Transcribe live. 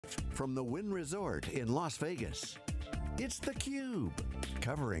Live from the Wynn Resort in Las Vegas, it's theCUBE,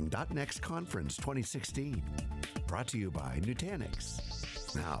 covering .next Conference 2016. Brought to you by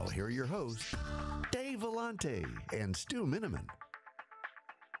Nutanix. Now, here are your hosts, Dave Vellante and Stu Miniman.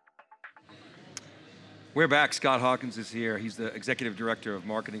 We're back. Scott Hawkins is here. He's the Executive Director of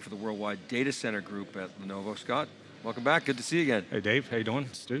Marketing for the Worldwide Data Center Group at Lenovo. Scott, welcome back. Good to see you again. Hey Dave, how you doing?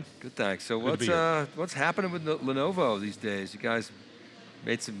 Stu? Good, thanks. So what's happening with Lenovo these days? You guys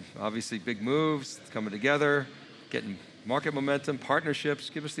made some obviously big moves, coming together, getting market momentum,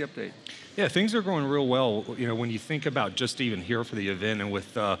 partnerships. Give us the update. Yeah, things are going real well. You know, when you think about just even here for the event and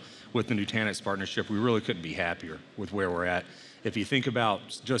with the Nutanix partnership, we really couldn't be happier with where we're at. If you think about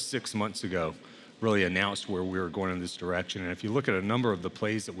just 6 months ago, really announced where we were going in this direction. And if you look at a number of the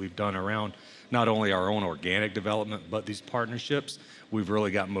plays that we've done around not only our own organic development, but these partnerships, we've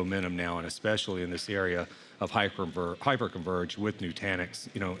really got momentum now, and especially in this area of hyperconverged with Nutanix,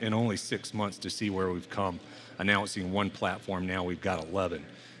 you know, in only 6 months to see where we've come. Announcing one platform, now we've got 11.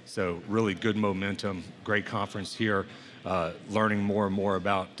 So really good momentum, great conference here, learning more and more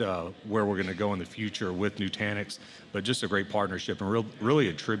about where we're going to go in the future with Nutanix, but just a great partnership and really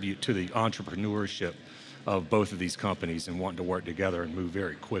a tribute to the entrepreneurship of both of these companies and wanting to work together and move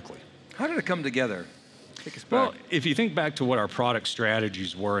very quickly. How did it come together? Take us back. Well, if you think back to what our product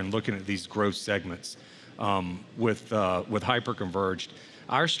strategies were and looking at these growth segments with hyperconverged,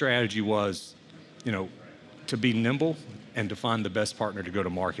 our strategy was, you know, to be nimble and to find the best partner to go to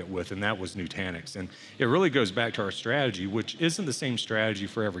market with, and that was Nutanix. And it really goes back to our strategy, which isn't the same strategy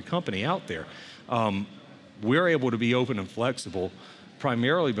for every company out there. We're able to be open and flexible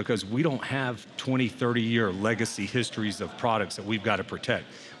primarily because we don't have 20, 30-year legacy histories of products that we've got to protect.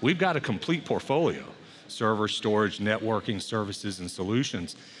 We've got a complete portfolio, server, storage, networking, services, and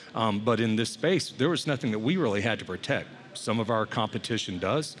solutions. But in this space, there was nothing that we really had to protect. Some of our competition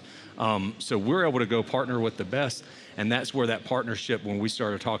does. So we're able to go partner with the best, and that's where that partnership, when we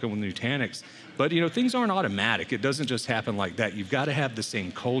started talking with Nutanix, but you know, things aren't automatic. It doesn't just happen like that. You've got to have the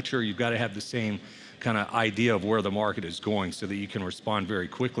same culture, you've got to have the same kind of idea of where the market is going so that you can respond very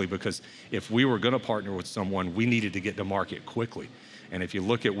quickly, because if we were going to partner with someone, we needed to get to market quickly. And if you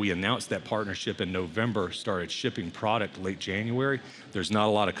look at, we announced that partnership in November, started shipping product late January. There's not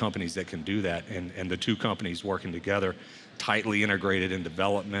a lot of companies that can do that, and the two companies working together, tightly integrated in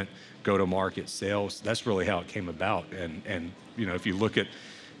development, go-to-market sales, that's really how it came about. And you know, if you look at,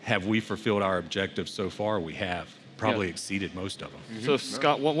 have we fulfilled our objectives so far? We have. Probably exceeded most of them. Mm-hmm. So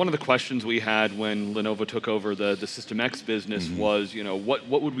Scott, one of the questions we had when Lenovo took over the System X business was, you know, what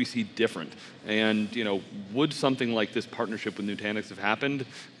would we see different? And, you know, would something like this partnership with Nutanix have happened,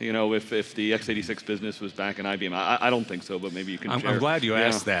 you know, if the x86 business was back in IBM? I don't think so, but maybe you can share. I'm glad you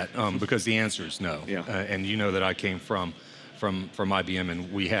asked that, because the answer is no. Yeah. And you know that I came from IBM,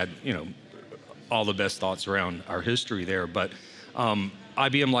 and we had, you know, all the best thoughts around our history there, but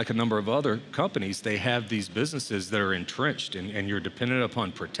IBM, like a number of other companies, they have these businesses that are entrenched, and you're dependent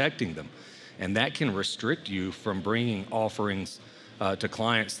upon protecting them. And that can restrict you from bringing offerings to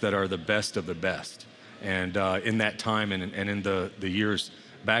clients that are the best of the best. And in that time and in the years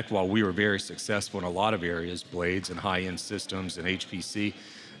back, while we were very successful in a lot of areas, blades and high-end systems and HPC,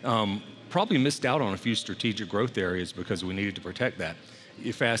 probably missed out on a few strategic growth areas because we needed to protect that.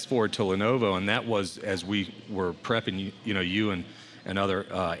 You fast forward to Lenovo, and that was as we were prepping, you know, you and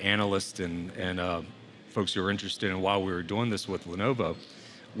other analysts and folks who were interested in why we were doing this with Lenovo,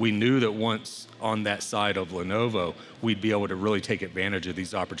 we knew that once on that side of Lenovo, we'd be able to really take advantage of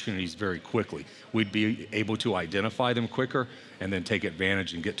these opportunities very quickly. We'd be able to identify them quicker and then take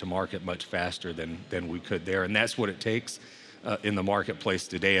advantage and get to market much faster than we could there. And that's what it takes in the marketplace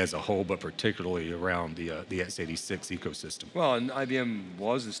today as a whole, but particularly around the x86 ecosystem. Well, and IBM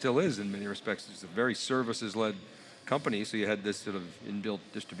was and still is in many respects. It's a very services-led company, so you had this sort of inbuilt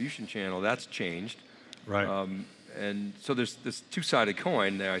distribution channel. That's changed. Right. And so there's this two-sided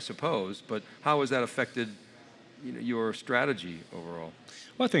coin there, I suppose, but how has that affected, you know, your strategy overall?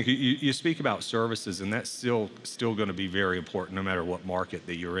 Well, I think you speak about services, and that's still going to be very important no matter what market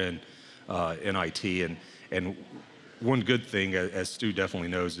that you're in IT. And one good thing, as Stu definitely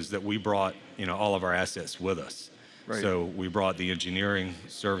knows, is that we brought, you know, all of our assets with us. Right. So we brought the engineering,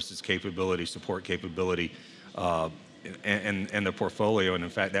 services capability, support capability, and the portfolio, and in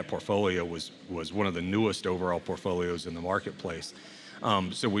fact that portfolio was one of the newest overall portfolios in the marketplace.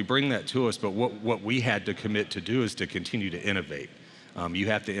 So we bring that to us, but what we had to commit to do is to continue to innovate. You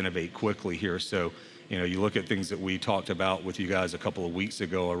have to innovate quickly here. So, you know, you look at things that we talked about with you guys a couple of weeks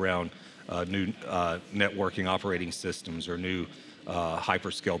ago around new networking operating systems or new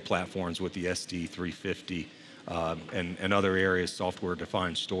hyperscale platforms with the SD350 and other areas,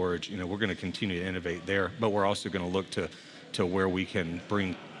 software-defined storage. You know, we're going to continue to innovate there, but we're also going to look to where we can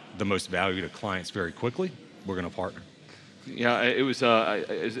bring the most value to clients very quickly. We're going to partner. Yeah, it was,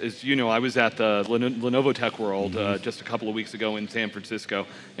 as you know, I was at the Lenovo Tech World just a couple of weeks ago in San Francisco,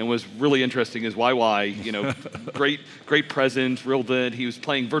 and was really interesting is YY, you know, great presence, real good. He was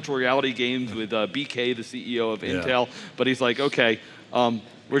playing virtual reality games with BK, the CEO of Intel, but he's like, okay,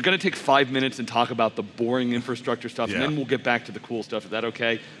 we're going to take 5 minutes and talk about the boring infrastructure stuff, and then we'll get back to the cool stuff. Is that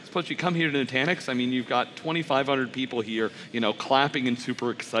okay? Suppose you come here to Nutanix, I mean, you've got 2,500 people here, you know, clapping and super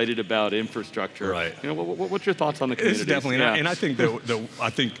excited about infrastructure. Right. You know, what's your thoughts on the community? It's definitely, and I think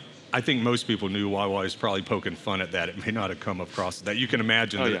I think most people knew YY was probably poking fun at that. It may not have come across that. You can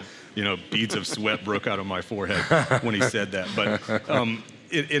imagine that, you know, beads of sweat broke out of my forehead when he said that. But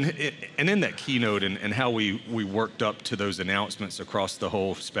in that keynote and how we worked up to those announcements across the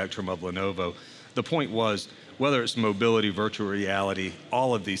whole spectrum of Lenovo, the point was, whether it's mobility, virtual reality,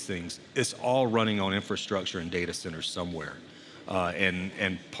 all of these things, it's all running on infrastructure and data centers somewhere.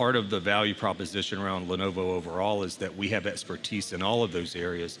 And part of the value proposition around Lenovo overall is that we have expertise in all of those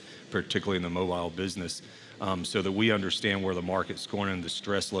areas, particularly in the mobile business, so that we understand where the market's going and the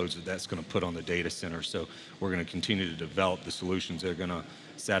stress loads that that's going to put on the data center. So we're going to continue to develop the solutions that are going to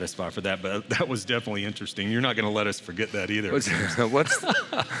satisfy for that. But that was definitely interesting. You're not going to let us forget that either.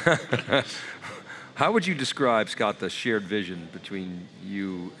 How would you describe, Scott, the shared vision between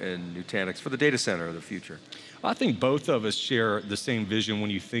you and Nutanix for the data center of the future? I think both of us share the same vision when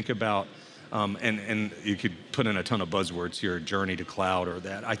you think about, and you could put in a ton of buzzwords here, journey to cloud or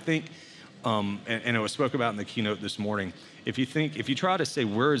that. I think, and it was spoke about in the keynote this morning, if you try to say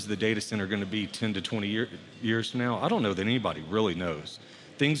where is the data center going to be 10 to 20 years from now, I don't know that anybody really knows.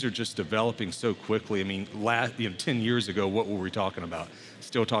 Things are just developing so quickly. I mean, 10 years ago, what were we talking about?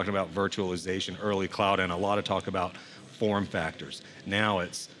 Still talking about virtualization, early cloud, and a lot of talk about form factors. Now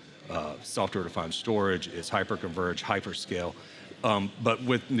it's software-defined storage, it's hyperconverged, hyperscale. But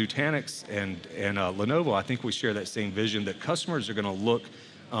with Nutanix and Lenovo, I think we share that same vision that customers are going to look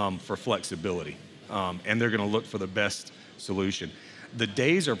for flexibility, and they're going to look for the best solution. The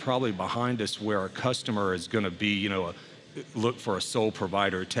days are probably behind us where a customer is going to be, you know, look for a sole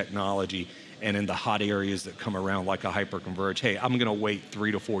provider technology, and in the hot areas that come around like a hyperconverged, hey, I'm going to wait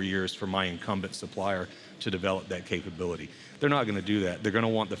 3 to 4 years for my incumbent supplier to develop that capability. They're not going to do that. They're going to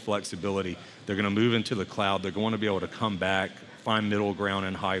want the flexibility. They're going to move into the cloud. They're going to be able to come back, find middle ground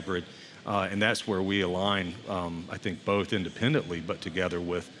and hybrid, and that's where we align, I think, both independently but together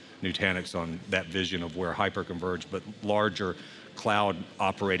with Nutanix on that vision of where hyperconverged but larger cloud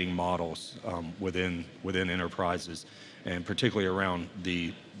operating models within enterprises, and particularly around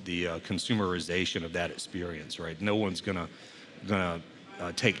the consumerization of that experience, right? No one's gonna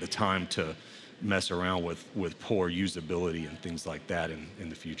take the time to mess around with poor usability and things like that in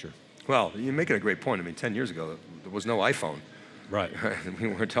the future. Well, you're making a great point. I mean, 10 years ago, there was no iPhone. Right. We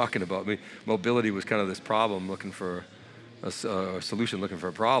were talking about, mobility was kind of this problem looking for a solution, looking for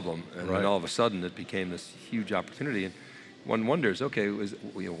a problem, and then all of a sudden it became this huge opportunity. And one wonders, okay,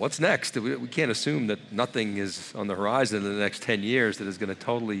 what's next? We can't assume that nothing is on the horizon in the next 10 years that is going to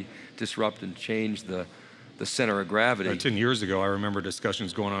totally disrupt and change the center of gravity. 10 years ago, I remember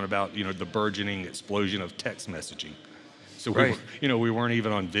discussions going on about, you know, the burgeoning explosion of text messaging. So we weren't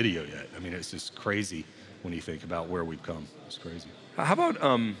even on video yet. I mean, it's just crazy when you think about where we've come. It's crazy. How about,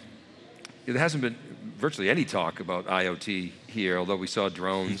 there hasn't been virtually any talk about IoT here, although we saw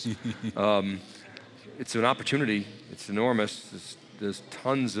drones. It's an opportunity. It's enormous. There's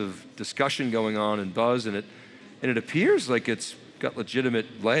tons of discussion going on and buzz, and it appears like it's got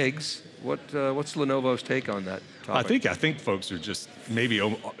legitimate legs. What's Lenovo's take on that topic? I think folks are just maybe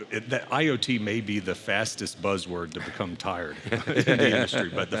that IoT may be the fastest buzzword to become tired in the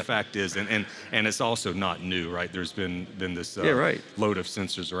industry. But the fact is, and it's also not new, right? There's been this load of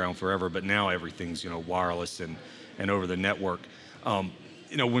sensors around forever, but now everything's, you know, wireless and over the network.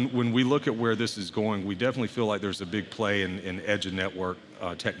 You know, when we look at where this is going, we definitely feel like there's a big play in edge and network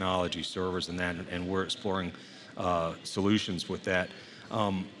technology, servers, and that, and we're exploring solutions with that.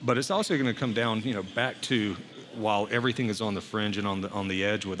 But it's also going to come down, you know, back to, while everything is on the fringe and on the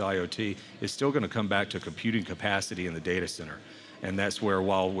edge with IoT, it's still going to come back to computing capacity in the data center. And that's where,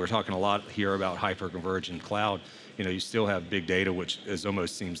 while we're talking a lot here about hyperconvergent cloud, you know, you still have big data, which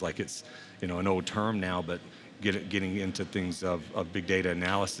almost seems like it's, you know, an old term now, but getting into things of big data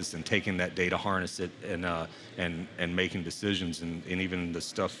analysis and taking that data, harness it, and making decisions, and even the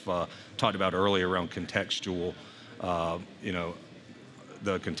stuff talked about earlier around contextual, you know,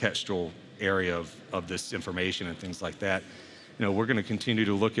 the contextual area of this information and things like that. we're going to continue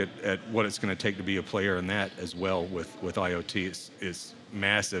to look at what it's going to take to be a player in that as well with IoT. It's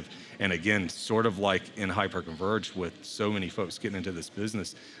massive. And again, sort of like in hyperconverged with so many folks getting into this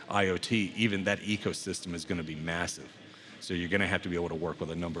business, IoT, even that ecosystem is going to be massive. So you're going to have to be able to work with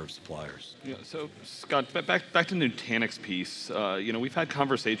a number of suppliers. Yeah, so Scott, back to Nutanix piece. We've had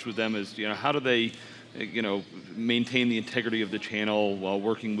conversations with them as, how do they, maintain the integrity of the channel while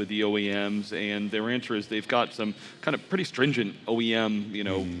working with the OEMs, and their answer is they've got some kind of pretty stringent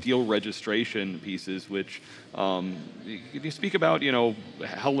OEM, deal registration pieces, which, can you speak about,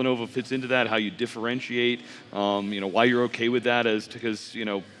 how Lenovo fits into that, how you differentiate, why you're okay with that because,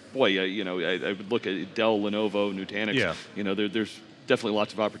 boy, I would look at Dell, Lenovo, Nutanix, there's definitely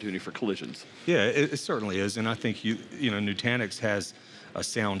lots of opportunity for collisions. Yeah, it certainly is, and I think, Nutanix has a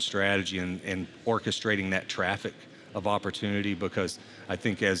sound strategy in orchestrating that traffic of opportunity, because I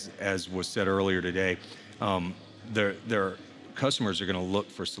think as was said earlier today, their customers are going to look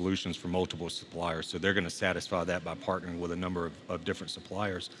for solutions from multiple suppliers, so they're going to satisfy that by partnering with a number of different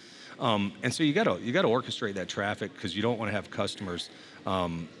suppliers. And so you got to orchestrate that traffic, because you don't want to have customers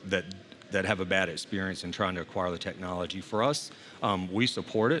that have a bad experience in trying to acquire the technology. For us, we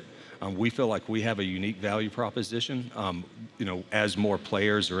support it. We feel like we have a unique value proposition. As more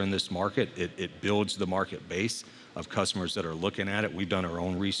players are in this market, it builds the market base of customers that are looking at it. We've done our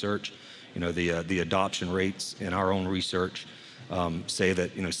own research. The adoption rates in our own research say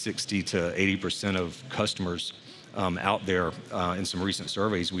that 60 to 80% of customers out there in some recent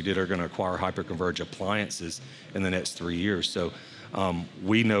surveys we did are going to acquire hyperconverged appliances in the next 3 years. So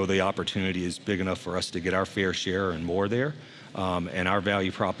we know the opportunity is big enough for us to get our fair share and more there. And our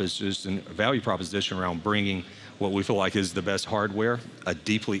value proposition around bringing what we feel like is the best hardware, a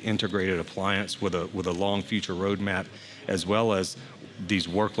deeply integrated appliance with a long future roadmap, as well as these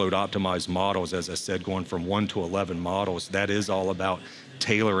workload optimized models, as I said, going from 1 to 11 models. That is all about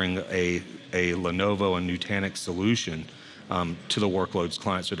tailoring a Lenovo and Nutanix solution to the workloads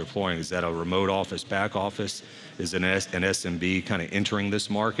clients are deploying. Is that a remote office, back office? Is an SMB kind of entering this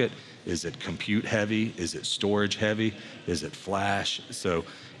market? Is it compute heavy? Is it storage heavy? Is it flash? So,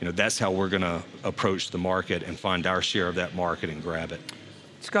 that's how we're going to approach the market and find our share of that market and grab it.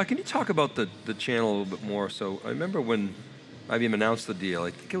 Scott, can you talk about the channel a little bit more? So I remember when IBM announced the deal, I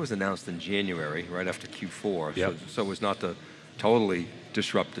think it was announced in January, right after Q4. Yep. So it was not to totally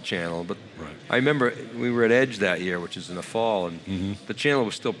disrupt the channel, but right. I remember we were at Edge that year, which is in the fall, and the channel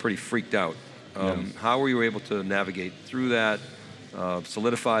was still pretty freaked out. How were you able to navigate through that,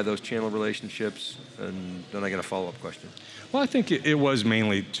 solidify those channel relationships? And then I got a follow-up question. Well, I think it was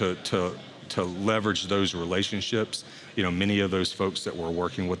mainly to leverage those relationships. Many of those folks that were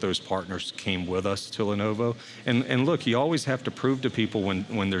working with those partners came with us to Lenovo. And look, you always have to prove to people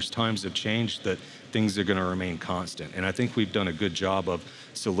when there's times of change that things are going to remain constant. And I think we've done a good job of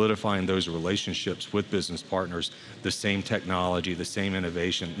solidifying those relationships with business partners, the same technology, the same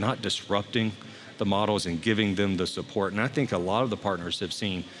innovation, not disrupting the models and giving them the support. And I think a lot of the partners have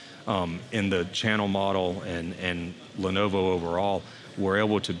seen in the channel model and Lenovo overall, we're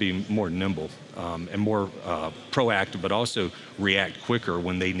able to be more nimble and more proactive, but also react quicker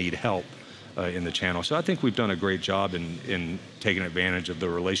when they need help in the channel. So I think we've done a great job in taking advantage of the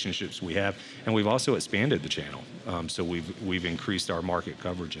relationships we have, and we've also expanded the channel. So we've increased our market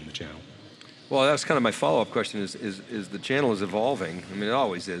coverage in the channel. Well, that's kind of my follow-up question is the channel is evolving. I mean, it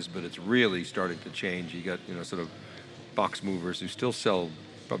always is, but it's really starting to change. You got, sort of box movers who still sell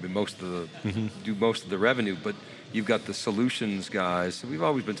probably do most of the revenue, but you've got the solutions guys. We've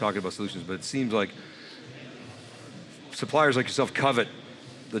always been talking about solutions, but it seems like suppliers like yourself covet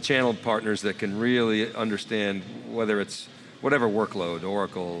the channel partners that can really understand whether it's whatever workload,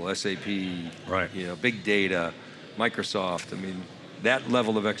 Oracle, SAP, right. Big data, Microsoft. I mean, that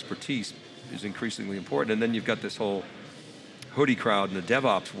level of expertise is increasingly important. And then you've got this whole hoodie crowd in the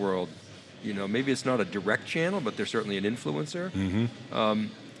DevOps world. Maybe it's not a direct channel, but they're certainly an influencer.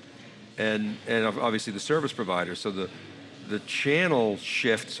 And obviously the service provider. So the channel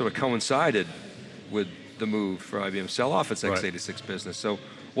shift sort of coincided with the move for IBM sell off its x86 business. So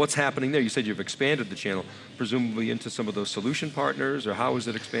what's happening there? You said you've expanded the channel, presumably into some of those solution partners, or how is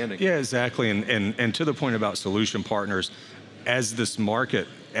it expanding? Yeah, exactly. And to the point about solution partners, as this market,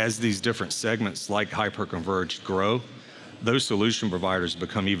 as these different segments like hyperconverged grow, those solution providers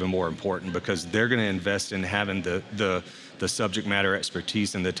become even more important, because they're going to invest in having the subject matter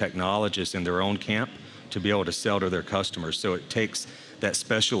expertise and the technologists in their own camp to be able to sell to their customers. So it takes that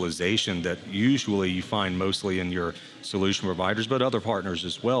specialization that usually you find mostly in your solution providers, but other partners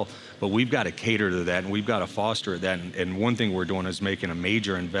as well. But we've got to cater to that, and we've got to foster that. And one thing we're doing is making a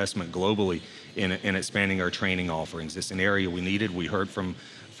major investment globally in expanding our training offerings. It's an area we needed. We heard from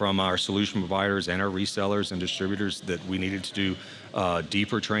our solution providers and our resellers and distributors that we needed to do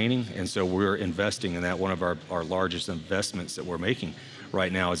deeper training, and so we're investing in that. One of our largest investments that we're making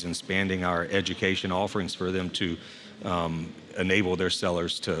right now is expanding our education offerings for them to enable their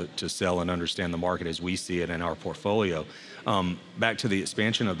sellers to sell and understand the market as we see it in our portfolio. Back to the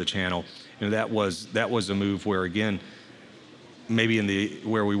expansion of the channel, that was a move where, again, maybe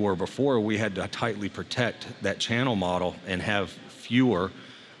where we were before, we had to tightly protect that channel model and have fewer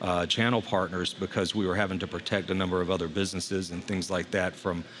channel partners because we were having to protect a number of other businesses and things like that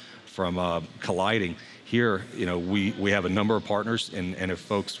from colliding. Here, we have a number of partners, and if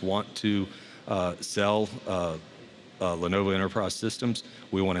folks want to sell Lenovo enterprise systems,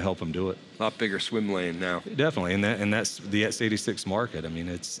 we want to help them do it. A lot bigger swim lane now. Definitely, and that's the x86 market. I mean,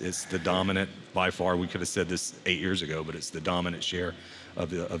 it's the dominant, by far. We could have said this 8 years ago, but it's the dominant share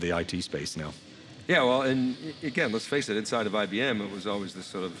of the IT space now. Yeah, well, and again, let's face it, inside of IBM, it was always this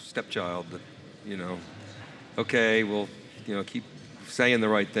sort of stepchild that, okay, we'll, keep saying the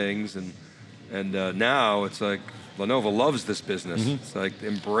right things, and now it's like Lenovo loves this business. It's like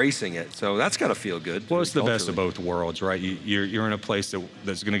embracing it, so that's got to feel good. Well, it's the best of both worlds, right? You're in a place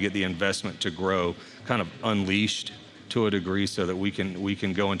that's going to get the investment to grow, kind of unleashed to a degree, so that we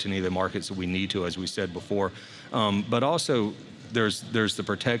can go into any of the markets that we need to, as we said before, but also there's the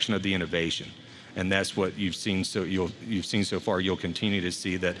protection of the innovation. And that's what you've seen so far. You'll continue to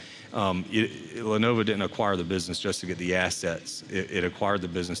see that Lenovo didn't acquire the business just to get the assets. It acquired the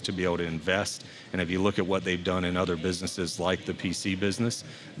business to be able to invest. And if you look at what they've done in other businesses like the PC business,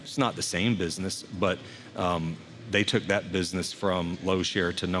 it's not the same business, but they took that business from low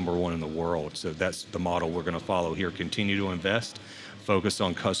share to #1 in the world. So that's the model we're going to follow here. Continue to invest, focus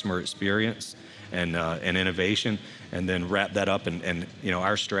on customer experience and innovation, and then wrap that up. And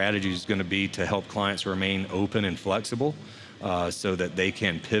our strategy is going to be to help clients remain open and flexible, so that they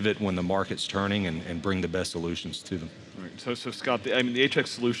can pivot when the market's turning and bring the best solutions to them. Right. So Scott, the HX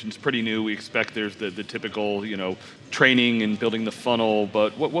solution's pretty new. We expect there's the typical training and building the funnel,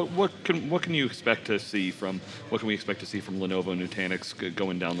 but what can you expect to see from Lenovo and Nutanix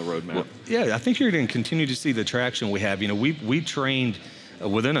going down the roadmap? Well, yeah, I think you're going to continue to see the traction we have. We trained.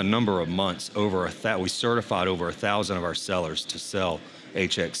 Within a number of months, we certified over 1,000 of our sellers to sell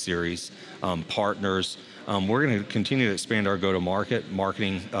HX series. Partners, we're going to continue to expand our go-to-market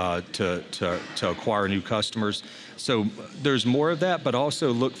marketing to acquire new customers. So there's more of that, but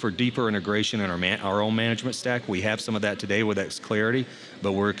also look for deeper integration in our own management stack. We have some of that today with xClarity,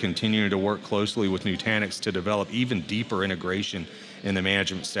 but we're continuing to work closely with Nutanix to develop even deeper integration in the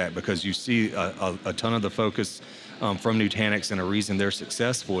management stack, because you see a ton of the focus from Nutanix, and a reason they're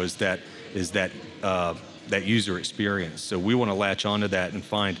successful is that user experience. So we want to latch onto that and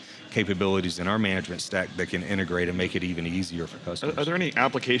find capabilities in our management stack that can integrate and make it even easier for customers. Are there any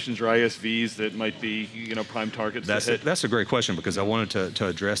applications or ISVs that might be prime targets to hit? That's a great question, because I wanted to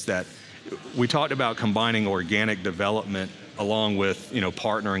address that. We talked about combining organic development along with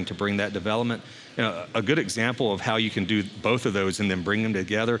partnering to bring that development. A good example of how you can do both of those and then bring them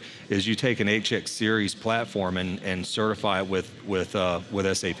together is you take an HX series platform and certify it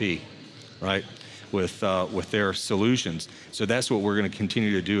with SAP, right? With their solutions. So that's what we're going to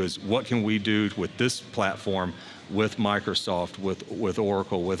continue to do, is what can we do with this platform, with Microsoft, with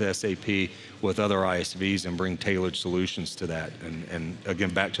Oracle, with SAP, with other ISVs, and bring tailored solutions to that. And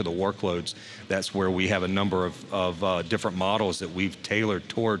again, back to the workloads, that's where we have a number of different models that we've tailored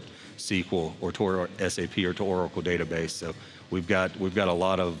toward SQL or toward SAP or to Oracle database. So we've got a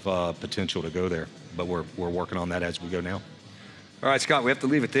lot of potential to go there, but we're working on that as we go now. All right, Scott, we have to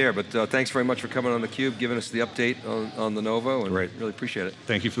leave it there, but thanks very much for coming on theCUBE, giving us the update on Lenovo, and Great. Really appreciate it.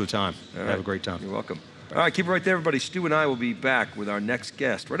 Thank you for the time. All Have right. a great time. You're welcome. All right, keep it right there, everybody. Stu and I will be back with our next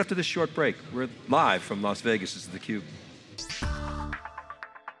guest right after this short break. We're live from Las Vegas. This is theCUBE.